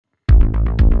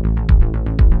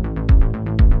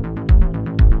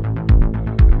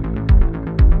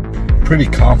pretty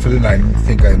confident. I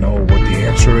think I know what the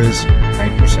answer is.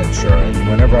 9% sure. And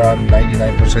whenever I'm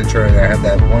 99% sure and I have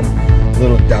that one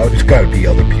little doubt, there's got to be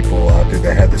other people out there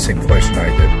that had the same question I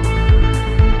did.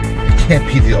 I can't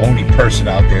be the only person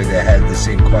out there that had the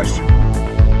same question.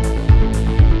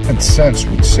 And sense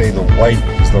would say the white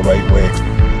is the right way.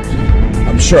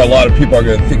 I'm sure a lot of people are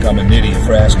going to think I'm an idiot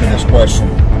for asking this question.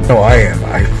 No, I am.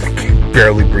 I can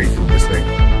barely breathe through this thing.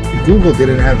 Google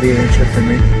didn't have the answer for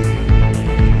me.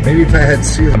 Maybe if I had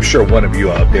seen, I'm sure one of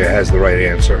you out there has the right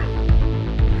answer.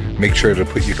 Make sure to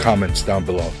put your comments down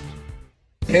below.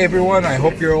 Hey everyone, I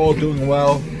hope you're all doing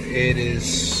well. It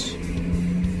is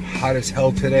hot as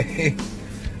hell today.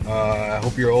 I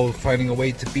hope you're all finding a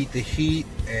way to beat the heat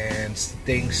and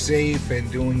staying safe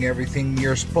and doing everything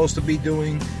you're supposed to be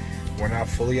doing. We're not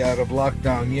fully out of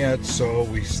lockdown yet, so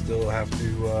we still have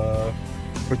to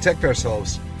protect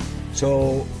ourselves.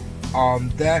 So on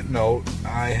that note,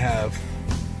 I have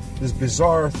this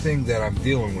bizarre thing that I'm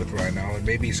dealing with right now, and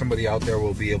maybe somebody out there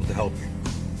will be able to help me.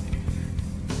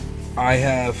 I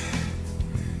have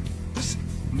this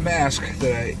mask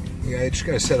that I just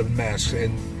got a set of masks,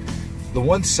 and the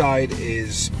one side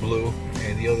is blue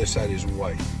and the other side is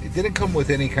white. It didn't come with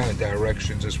any kind of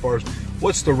directions as far as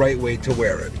what's the right way to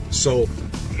wear it. So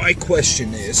my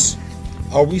question is,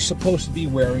 are we supposed to be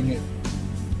wearing it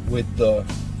with the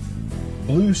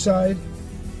blue side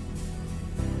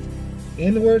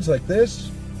inwards like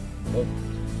this? Look,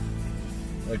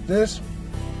 like this?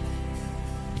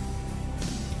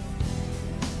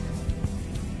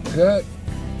 Like that?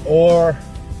 Or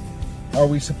are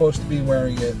we supposed to be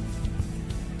wearing it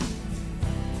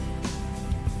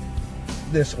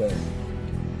this way?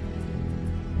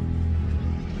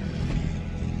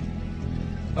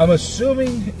 I'm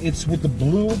assuming it's with the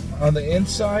blue on the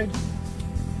inside,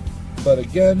 but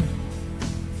again,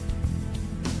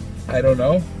 I don't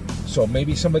know. So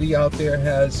maybe somebody out there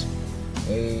has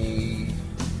a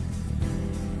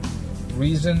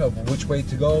reason of which way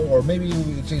to go, or maybe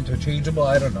it's interchangeable,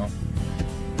 I don't know.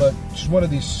 But just one of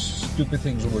these stupid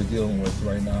things that we're dealing with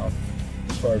right now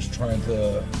as far as trying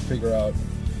to figure out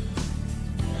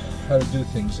how to do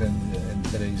things in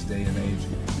today's day and age.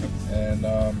 And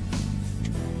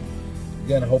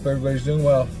again, I hope everybody's doing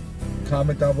well.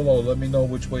 Comment down below, let me know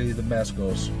which way the mask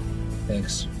goes.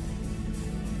 Thanks.